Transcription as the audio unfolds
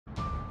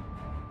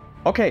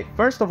Okay,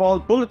 first of all,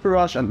 Bullet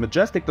Barrage and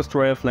Majestic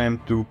Destroyer Flame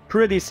do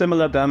pretty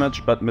similar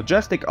damage, but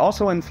Majestic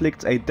also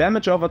inflicts a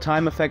damage over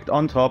time effect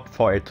on top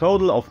for a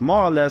total of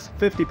more or less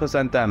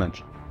 50%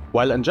 damage,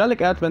 while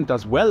Angelic Advent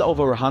does well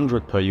over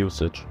 100 per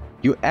usage.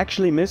 You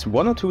actually miss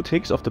 1 or 2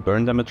 ticks of the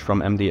burn damage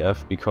from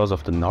MDF because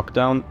of the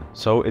knockdown,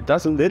 so it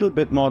does a little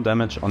bit more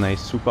damage on a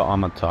super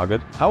armored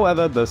target.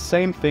 However, the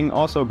same thing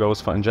also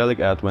goes for Angelic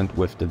Advent,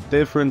 with the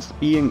difference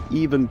being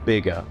even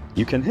bigger.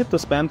 You can hit the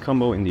spam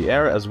combo in the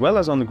air as well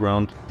as on the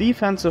ground,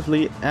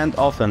 defensively and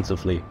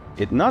offensively.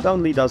 It not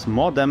only does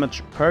more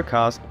damage per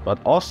cast, but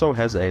also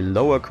has a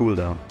lower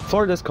cooldown.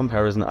 For this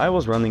comparison, I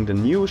was running the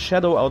new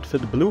Shadow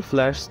Outfit Blue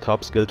Flash's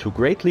top skill to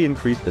greatly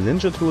increase the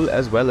ninja tool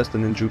as well as the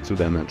ninjutsu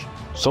damage.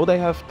 So they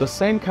have the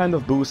same kind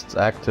of boosts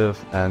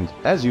active, and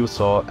as you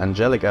saw,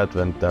 Angelic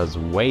Advent does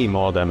way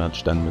more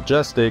damage than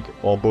Majestic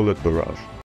or Bullet Barrage.